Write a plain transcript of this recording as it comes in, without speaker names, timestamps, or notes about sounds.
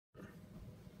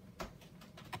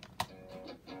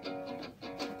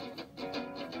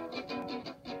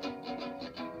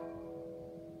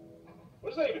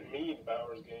What does that even mean,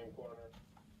 Bauer's Game Corner?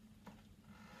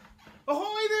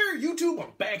 Ahoy there, YouTube!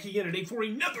 I'm back again today for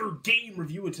another game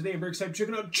review, and today I'm very excited to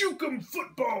check out Jukem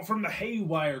Football from the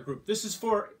Haywire group. This is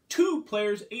for 2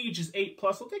 players, ages 8+.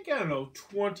 It'll take, I don't know,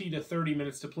 20 to 30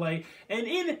 minutes to play. And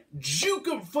in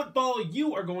Jukem Football,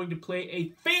 you are going to play a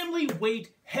family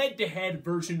weight head-to-head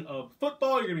version of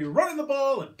football. You're going to be running the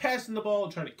ball and passing the ball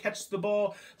and trying to catch the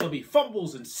ball. There'll be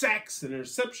fumbles and sacks and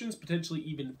interceptions, potentially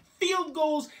even field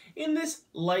goals in this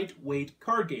lightweight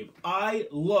card game. I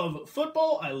love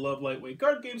football. I love lightweight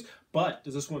card games. But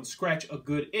does this one scratch a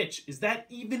good itch? Is that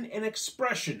even an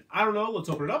expression? I don't know. Let's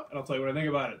open it up, and I'll tell you what I think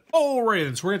about it. Alright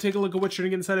then, so we're going to take a look at what you're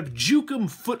going to get inside of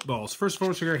Jukem Footballs. First and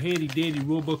foremost, we got our handy-dandy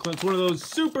rule booklet. It's one of those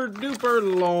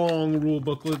super-duper long rule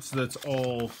booklets that's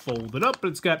all folded up, but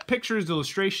it's got pictures,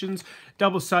 illustrations,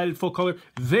 double-sided, full color.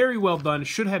 Very well done.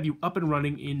 Should have you up and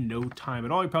running in no time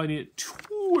at all. You probably need it 2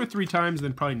 or 3 times,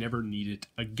 then probably never need it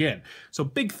again. So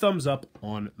big thumbs up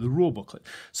on the rule booklet.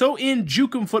 So in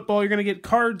Jukem Football, you're going to get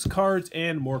cards,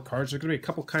 and more cards. There's going to be a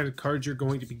couple kinds of cards you're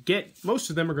going to get.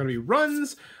 Most of them are going to be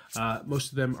runs,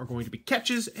 most of them are going to be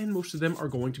catches, and most of them are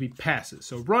going to be passes.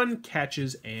 So run,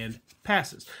 catches, and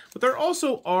passes. But there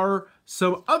also are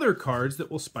some other cards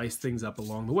that will spice things up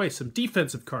along the way. Some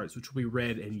defensive cards, which will be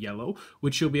red and yellow,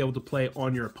 which you'll be able to play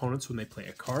on your opponents when they play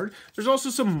a card. There's also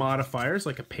some modifiers,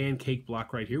 like a pancake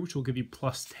block right here, which will give you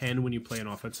 +10 when you play an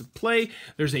offensive play.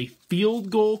 There's a field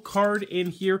goal card in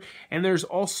here, and there's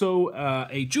also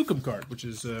a Jukem card, which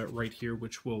is right here,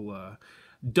 which will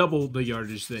double the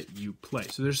yardage that you play.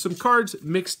 So there's some cards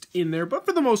mixed in there, but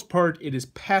for the most part, it is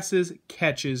passes,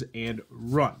 catches, and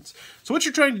runs. So what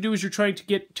you're trying to do is you're trying to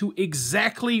get to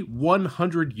exactly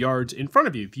 100 yards in front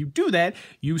of you. If you do that,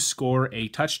 you score a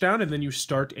touchdown, and then you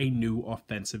start a new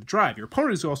offensive drive. Your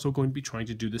opponent is also going to be trying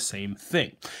to do the same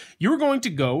thing. You're going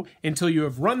to go until you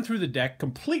have run through the deck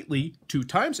completely 2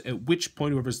 times, at which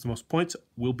point whoever has the most points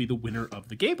will be the winner of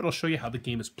the game, but I'll show you how the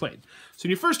game is played. So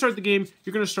when you first start the game,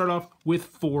 you're going to start off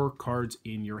with 4 cards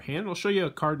in your hand. I'll show you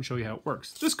a card and show you how it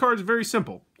works. This card is very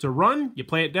simple. It's a run, you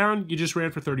play it down, you just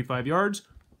ran for 35 yards.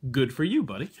 Good for you,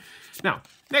 buddy. Now,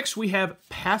 next we have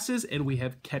passes and we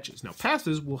have catches. Now,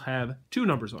 passes will have 2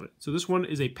 numbers on it. So this one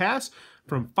is a pass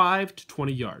from 5 to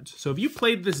 20 yards. So if you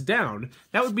played this down,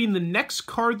 that would mean the next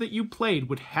card that you played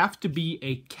would have to be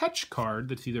a catch card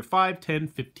that's either 5, 10,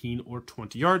 15, or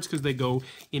 20 yards because they go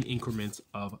in increments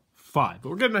of 5. But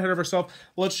we're getting ahead of ourselves.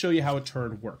 Let's show you how a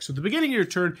turn works. So at the beginning of your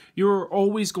turn, you're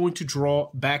always going to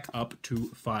draw back up to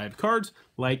 5 cards,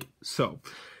 like so.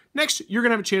 Next, you're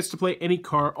going to have a chance to play any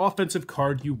offensive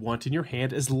card you want in your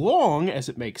hand, as long as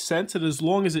it makes sense and as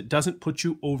long as it doesn't put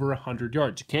you over 100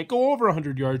 yards. You can't go over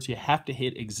 100 yards. You have to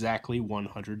hit exactly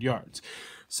 100 yards.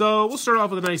 So we'll start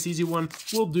off with a nice easy one.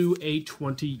 We'll do a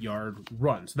 20-yard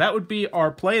run. So that would be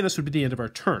our play, and this would be the end of our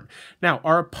turn. Now,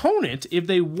 our opponent, if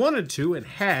they wanted to and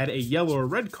had a yellow or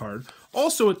red card,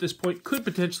 also at this point could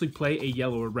potentially play a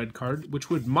yellow or red card, which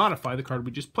would modify the card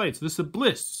we just played. So this is a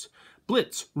blitz.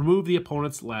 Remove the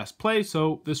opponent's last play,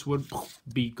 so this would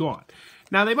be gone.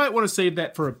 Now, they might want to save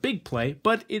that for a big play,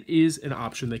 but it is an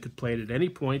option. They could play it at any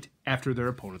point after their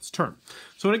opponent's turn.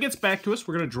 So when it gets back to us,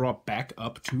 we're going to draw back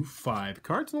up to 5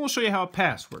 cards, and we'll show you how a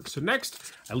pass works. So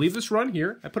next, I leave this run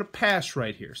here. I put a pass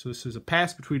right here. So this is a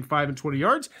pass between 5 and 20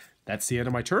 yards. That's the end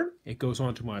of my turn. It goes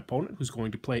on to my opponent, who's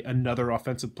going to play another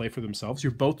offensive play for themselves.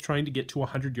 You're both trying to get to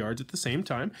 100 yards at the same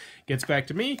time. Gets back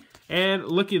to me, and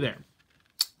looky there.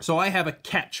 So I have a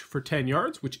catch for 10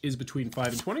 yards, which is between 5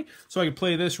 and 20. So I can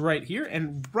play this right here,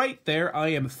 and right there I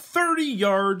am 30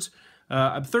 yards.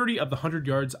 I'm 30 of the 100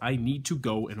 yards I need to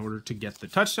go in order to get the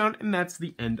touchdown, and that's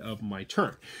the end of my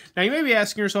turn. Now you may be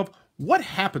asking yourself, what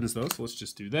happens though? So let's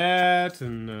just do that,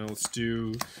 and let's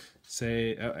do,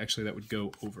 say, actually that would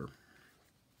go over.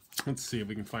 Let's see if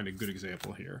we can find a good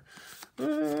example here.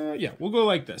 Yeah, we'll go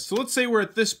like this. So let's say we're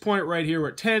at this point right here. We're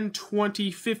at 10, 20,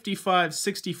 55,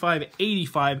 65,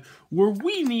 85, where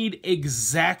we need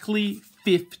exactly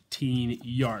 15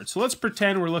 yards. So let's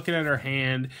pretend we're looking at our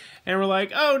hand and we're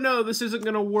like, oh no, this isn't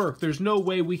going to work. There's no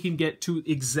way we can get to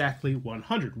exactly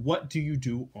 100. What do you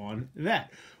do on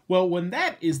that? Well, when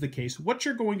that is the case, what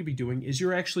you're going to be doing is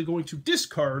you're actually going to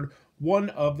discard one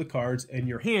of the cards in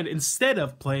your hand instead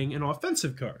of playing an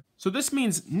offensive card. So this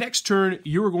means next turn,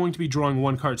 you are going to be drawing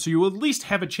one card. So you will at least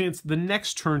have a chance the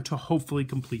next turn to hopefully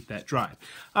complete that drive.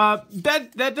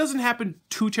 That doesn't happen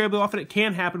too terribly often. It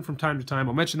can happen from time to time.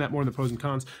 I'll mention that more in the pros and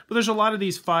cons. But there's a lot of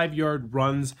these 5-yard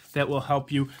runs that will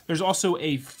help you. There's also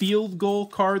a field goal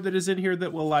card that is in here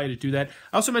that will allow you to do that.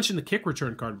 I also mentioned the kick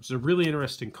return card, which is a really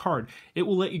interesting card. It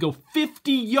will let you go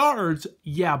 50 yards,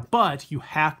 yeah, but you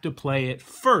have to play it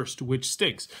first, which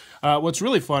stinks. What's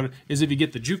really fun is if you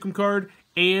get the Jukem card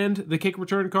and the kick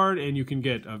return card, and you can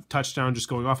get a touchdown just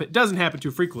going off. It doesn't happen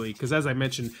too frequently, because as I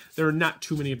mentioned, there are not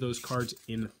too many of those cards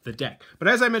in the deck. But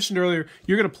as I mentioned earlier,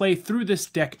 you're going to play through this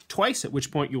deck twice, at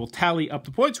which point you will tally up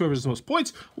the points. Whoever has the most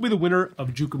points will be the winner of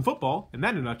Jukem Football, and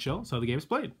that in a nutshell is how the game is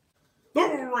played.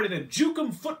 Alrighty then,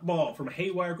 Jukem Football from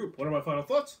Haywire Group. What are my final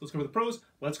thoughts? Let's go over the pros,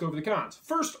 let's go over the cons.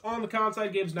 First, on the con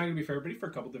side, game's not going to be for everybody for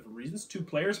a couple different reasons. 2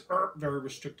 players, very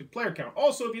restricted player count.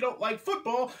 Also, if you don't like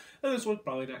football, then this one's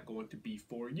probably not going to be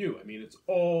for you. I mean, it's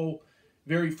all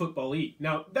very football-y.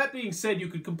 Now, that being said, you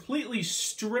could completely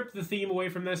strip the theme away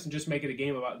from this and just make it a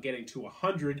game about getting to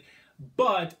 100.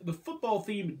 But the football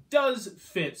theme does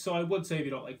fit, so I would say if you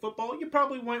don't like football, you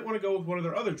probably might want to go with one of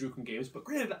their other Jukem games. But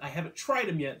granted, I haven't tried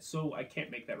them yet, so I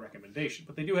can't make that recommendation.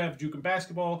 But they do have Jukem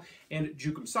Basketball and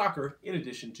Jukem Soccer in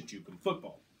addition to Jukem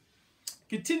Football.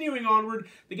 Continuing onward,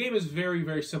 the game is very,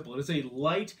 very simple. It is a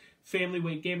light family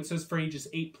weight game. It says for ages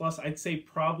 8+. I'd say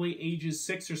probably ages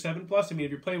 6 or 7+. I mean,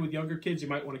 if you're playing with younger kids, you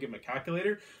might want to give them a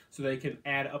calculator so they can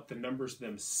add up the numbers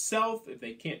themselves if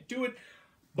they can't do it.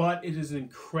 But it is an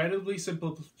incredibly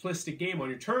simplistic game. On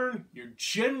your turn, you're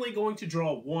generally going to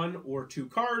draw 1 or 2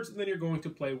 cards, and then you're going to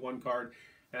play 1 card,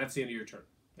 and that's the end of your turn.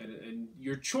 And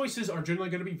your choices are generally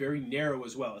going to be very narrow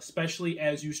as well, especially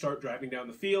as you start driving down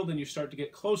the field and you start to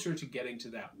get closer to getting to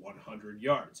that 100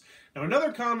 yards. Now,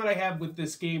 another con that I have with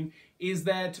this game is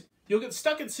that you'll get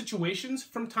stuck in situations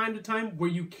from time to time where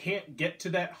you can't get to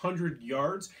that 100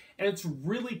 yards, and it's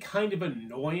really kind of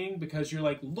annoying because you're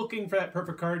like looking for that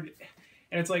perfect card.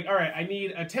 And it's like, all right, I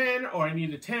need a 10, or I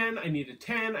need a 10, I need a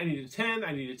 10, I need a 10,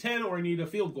 I need a 10, or I need a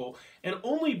field goal. And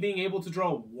only being able to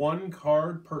draw 1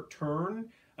 card per turn,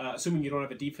 assuming you don't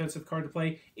have a defensive card to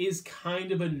play, is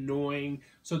kind of annoying.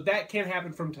 So that can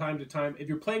happen from time to time. If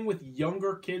you're playing with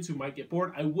younger kids who might get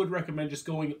bored, I would recommend just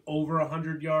going over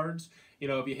 100 yards. You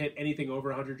know, if you hit anything over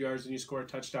 100 yards and you score a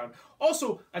touchdown.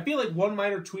 Also, I feel like one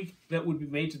minor tweak that would be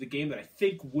made to the game that I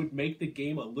think would make the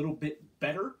game a little bit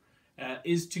better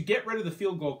is to get rid of the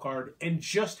field goal card and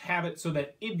just have it so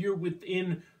that if you're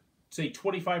within, say,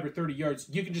 25 or 30 yards,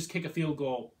 you can just kick a field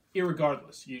goal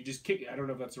irregardless. You just kick, I don't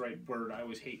know if that's the right word. I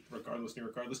always hate regardless and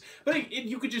irregardless. But if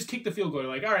you could just kick the field goal. You're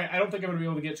like, all right, I don't think I'm going to be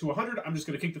able to get to 100. I'm just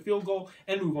going to kick the field goal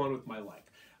and move on with my life.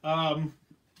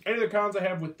 Any other cons I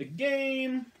have with the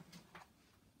game?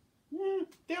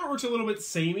 The artwork's a little bit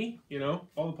samey, you know.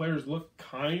 All the players look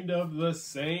kind of the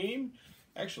same.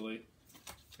 Actually,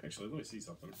 let me see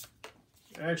something.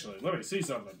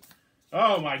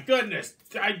 Oh my goodness!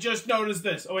 I just noticed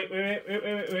this. Oh wait.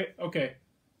 Okay.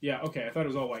 Yeah, okay. I thought it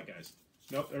was all white guys.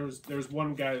 Nope, there's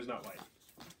one guy who's not white.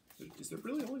 Is there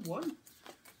really only one?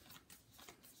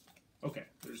 Okay,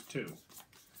 there's 2.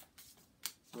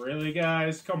 Really,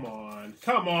 guys? Come on.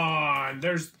 Come on!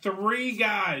 There's 3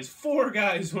 guys! 4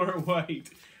 guys who are white.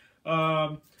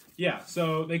 Yeah,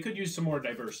 so they could use some more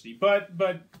diversity, but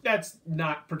that's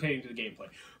not pertaining to the gameplay.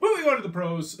 Moving on to the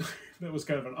pros, that was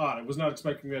kind of an odd. I was not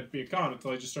expecting that to be a con until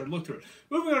I just started looking through it.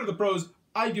 Moving on to the pros,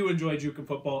 I do enjoy Jukem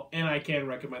Football, and I can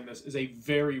recommend this as a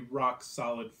very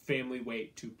rock-solid family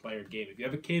weight 2-player game. If you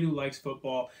have a kid who likes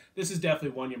football, this is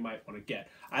definitely one you might want to get.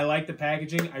 I like the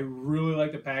packaging. I really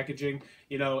like the packaging.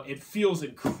 You know, it feels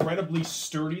incredibly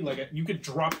sturdy. Like you could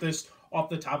drop this off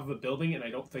the top of a building, and I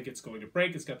don't think it's going to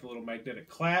break. It's got the little magnetic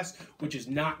clasp, which is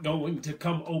not going to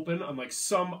come open, unlike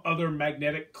some other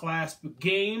magnetic clasp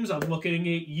games. I'm looking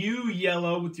at you,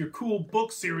 Yellow, with your cool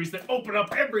book series that open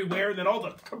up everywhere, and then all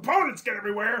the components get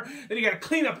everywhere, then you got to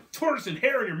clean up tortoise and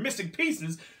hair and your missing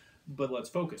pieces. But let's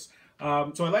focus.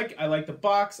 So I like the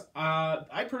box.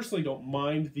 I personally don't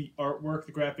mind the artwork,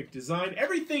 the graphic design.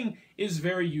 Everything is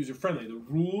very user-friendly. The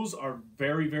rules are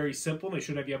very, very simple. They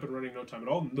should have you up and running in no time at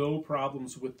all. No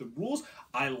problems with the rules.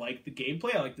 I like the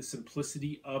gameplay. I like the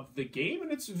simplicity of the game,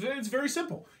 and it's very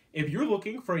simple. If you're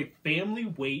looking for a family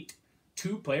weight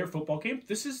 2-player football game,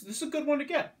 this is a good one to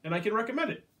get, and I can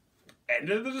recommend it. End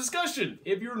of the discussion.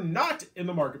 If you're not in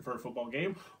the market for a football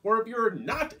game, or if you're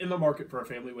not in the market for a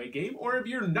family weight game, or if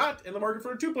you're not in the market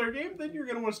for a 2-player game, then you're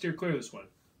going to want to steer clear of this one.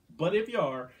 But if you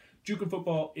are, Jukem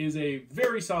Football is a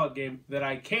very solid game that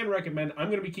I can recommend. I'm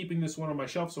going to be keeping this one on my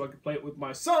shelf so I can play it with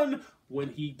my son when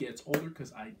he gets older,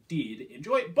 because I did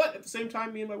enjoy it. But at the same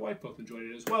time, me and my wife both enjoyed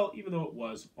it as well, even though it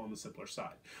was on the simpler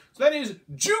side. So that is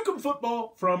Jukem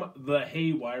Football from the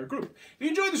Haywire group. If you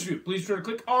enjoyed this review, please try to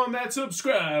click on that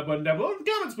subscribe button down below in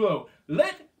the comments below.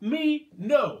 Let me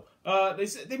know.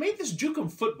 They made this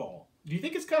Jukem Football. Do you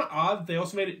think it's kind of odd that they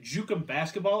also made it Jukem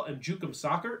Basketball and Jukem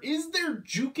Soccer? Is there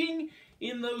juking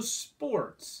in those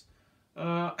sports?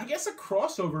 I guess a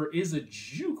crossover is a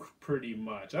juke, pretty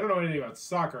much. I don't know anything about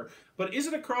soccer, but is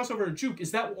it a crossover a juke?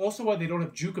 Is that also why they don't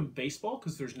have Jukem Baseball?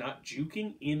 Because there's not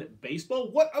juking in baseball?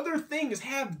 What other things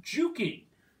have juking?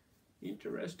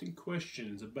 Interesting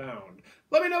questions abound.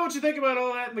 Let me know what you think about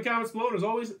all that in the comments below. And as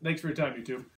always, thanks for your time, YouTube.